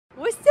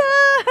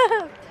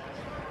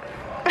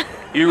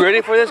You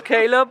ready for this,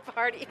 Caleb?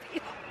 Party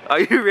people. Are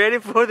you ready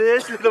for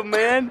this, little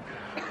man?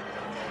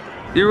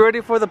 You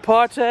ready for the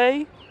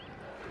party?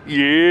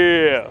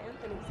 Yeah.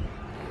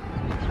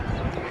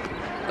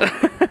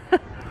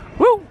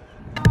 Woo!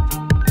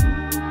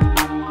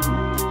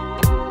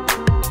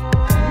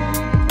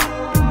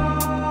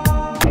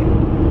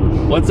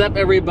 What's up,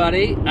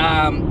 everybody?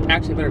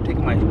 Actually, I better take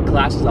my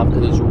glasses off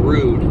because it's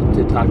rude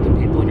to talk to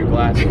people in your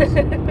glasses.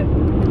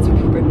 It's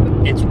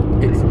rude. It's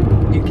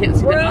you can't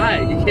see the eye.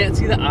 You can't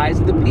see the eyes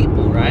of the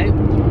people, right?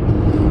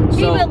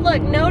 So, but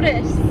look,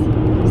 notice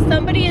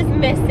somebody is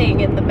missing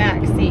in the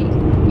back seat,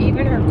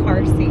 even her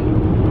car seat.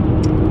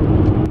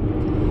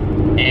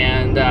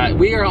 And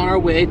we are on our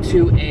way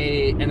to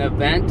an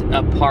event,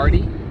 a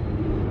party.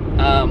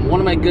 One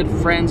of my good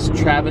friends,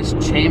 Travis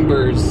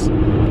Chambers,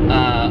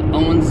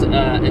 owns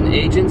an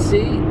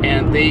agency,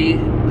 and they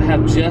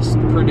have just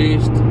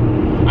produced.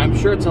 I'm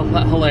sure it's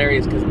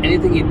hilarious because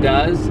anything he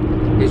does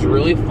is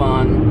really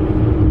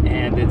fun,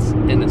 and it's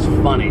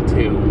funny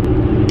too.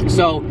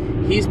 So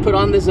he's put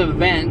on this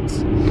event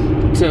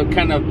to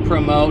kind of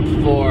promote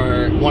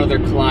for one of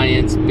their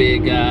clients'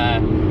 big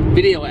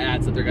video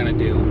ads that they're gonna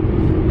do,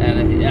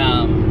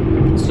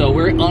 and so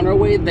we're on our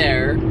way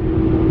there.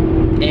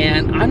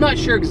 And I'm not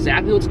sure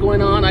exactly what's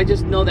going on. I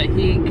just know that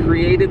he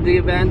created the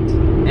event,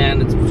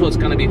 and so it's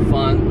gonna be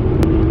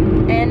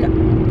fun.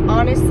 And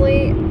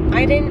honestly,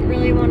 I didn't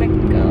really want to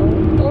go,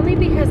 only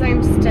because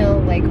I'm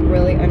still like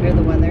really under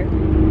the weather.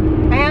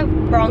 I have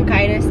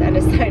bronchitis and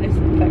a sinus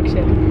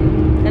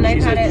infection, and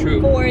I've had it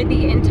for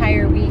the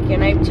entire week,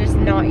 and I'm just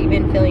not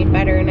even feeling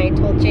better. And I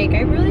told Jake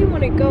I really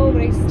want to go,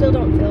 but I still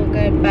don't feel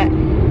good. But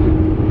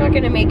I'm not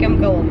gonna make him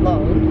go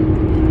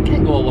alone. I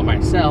can't go alone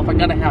myself. I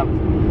gotta have.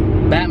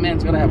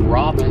 Batman's gonna have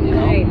Robin, you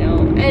know? I know.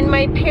 And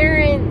my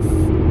parents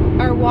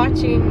are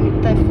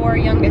watching the 4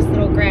 youngest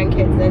little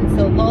grandkids, and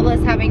so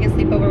Lola's having a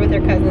sleepover with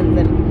her cousins,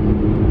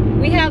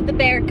 and we have the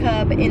bear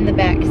cub in the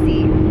back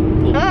seat.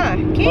 Ah,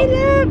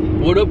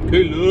 Caleb! What up,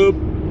 Caleb?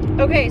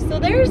 Okay, so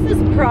there's this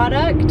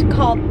product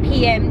called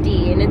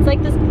PMD, and it's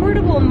like this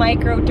portable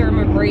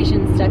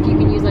microdermabrasion stuff you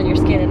can use on your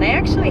skin, and I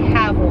actually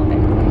have one.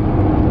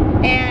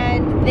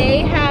 And they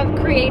have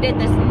created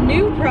this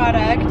new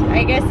product,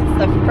 I guess it's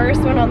the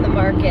first one on the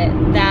market,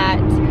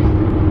 that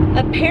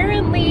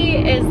apparently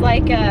is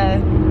like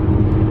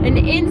an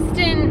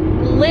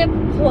instant lip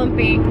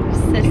plumping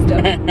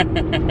system.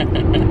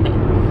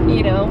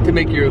 You know? To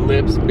make your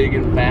lips big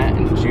and fat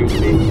and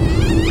juicy.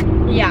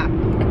 Yeah.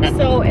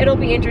 So it'll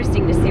be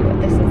interesting to see what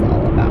this is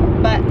all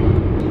about. But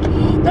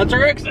that's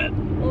our exit.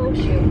 Oh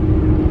shoot.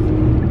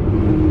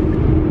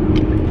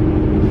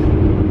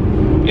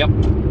 Yep.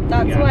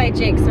 That's why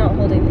Jake's not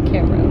holding the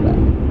camera,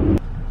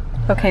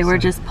 but. Okay, we're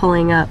just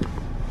pulling up.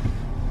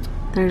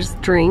 There's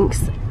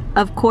drinks.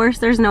 Of course,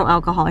 there's no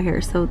alcohol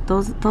here, so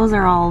those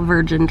are all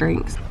virgin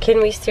drinks.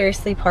 Can we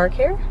seriously park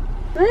here?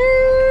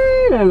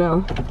 I don't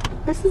know.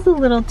 This is a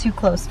little too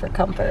close for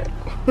comfort.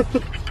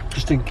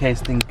 Just in case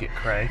things get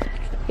cray.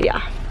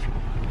 Yeah.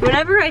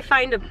 Whenever I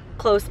find a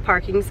close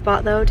parking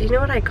spot, though, do you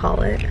know what I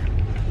call it?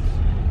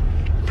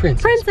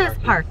 Princess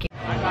parking.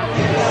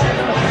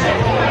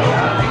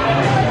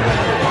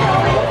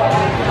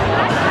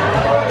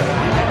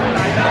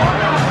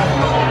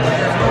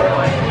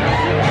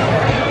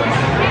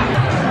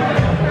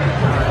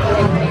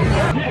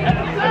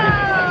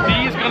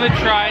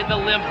 Try the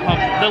lip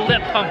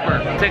pumper.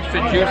 It's extra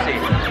juicy.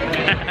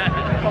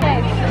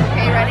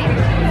 Okay, ready?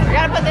 We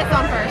gotta put this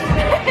on first.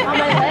 On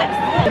my lips.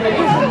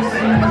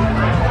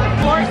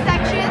 4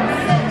 sections.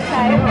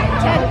 Okay.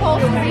 10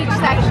 pulses each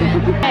section.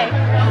 Okay.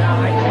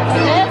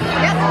 This?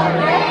 Yep.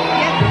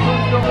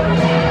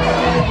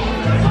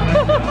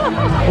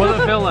 What does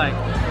it feel like?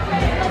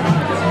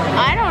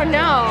 I don't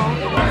know.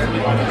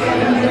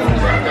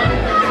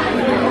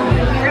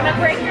 You're gonna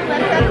break your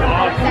lips up in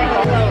 4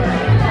 seconds lower.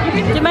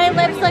 Do my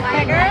lips look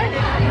bigger?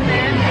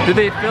 Do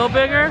they feel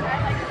bigger?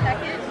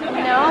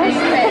 No.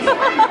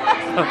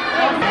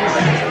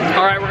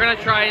 Alright, we're gonna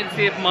try and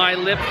see if my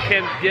lips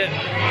can get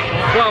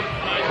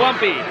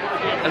plumpy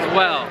as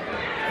well.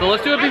 So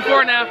let's do it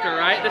before and after,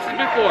 right? This is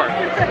before.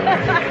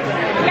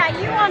 Yeah,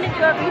 you want to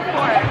do it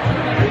before.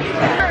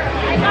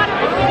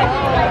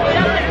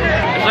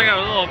 It's like a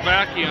little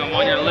vacuum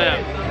on your lip.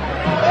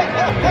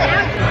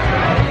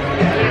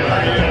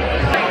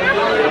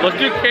 Let's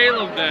do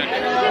Caleb then.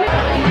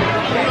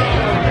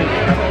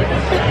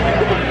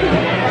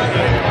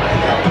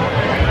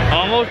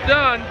 Almost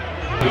done.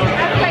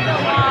 That's like a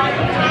long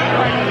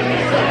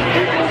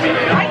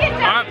I get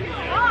that.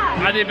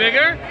 Are they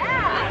bigger? Yeah.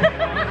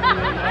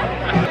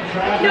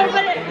 No,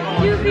 but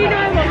you be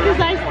normal because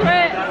I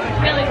swear it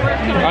really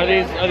works.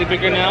 Are they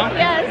bigger now?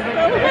 Yes.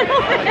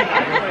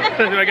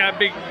 I got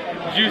big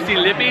juicy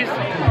lippies.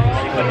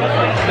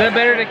 They're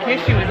better to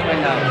kiss you with right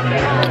now.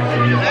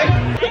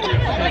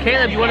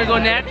 Caleb, you want to go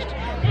next?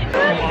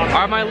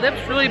 Are my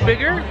lips really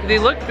bigger? Do they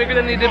look bigger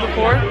than they did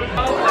before?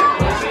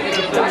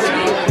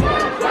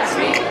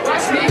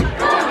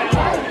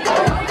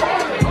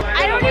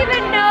 I don't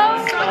even know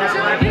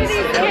who these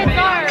kids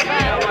are,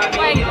 but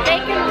like they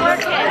can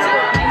work it.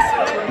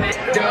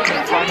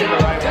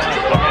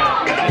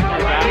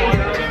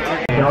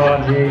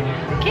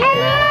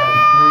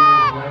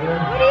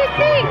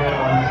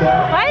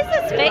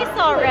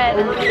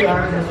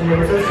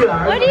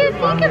 What do you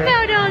think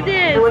about all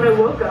this? And when I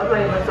woke up,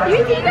 my lips actually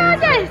You think all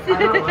this?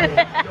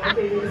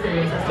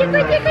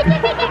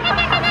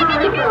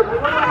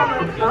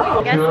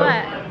 Guess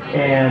what?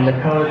 And the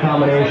color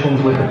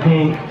combinations with the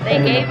pink. They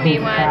gave me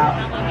one.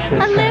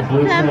 A lip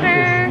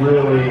plumper.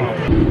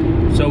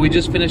 Really. So we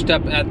just finished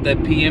up at the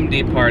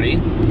PMD party,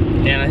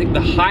 and I think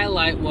the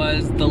highlight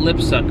was the lip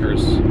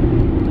suckers.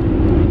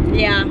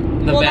 Yeah.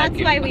 The Well, vacuum.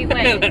 that's why we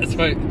went. That's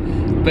why.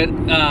 But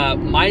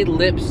my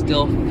lips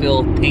still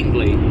feel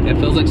tingly. It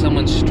feels like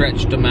someone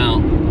stretched them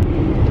out.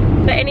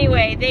 But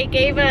anyway, they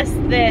gave us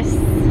this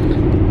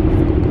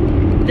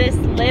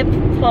lip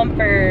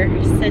plumper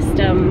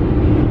system.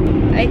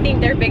 I think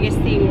their biggest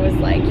thing was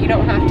like, you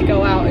don't have to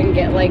go out and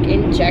get like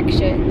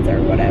injections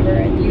or whatever,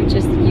 and you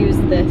just use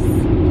this.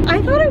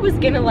 I thought it was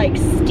gonna like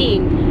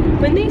sting.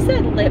 When they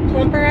said lip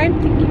plumper,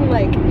 I'm thinking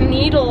like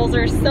needles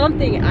or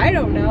something, I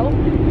don't know.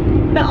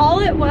 But all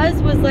it was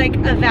like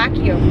a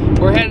vacuum.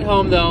 We're heading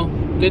home though.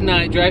 Good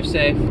night, drive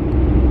safe.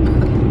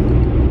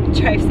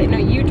 Drive safe, no,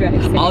 you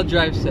drive safe. I'll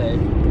drive safe.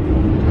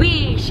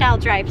 We shall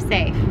drive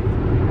safe.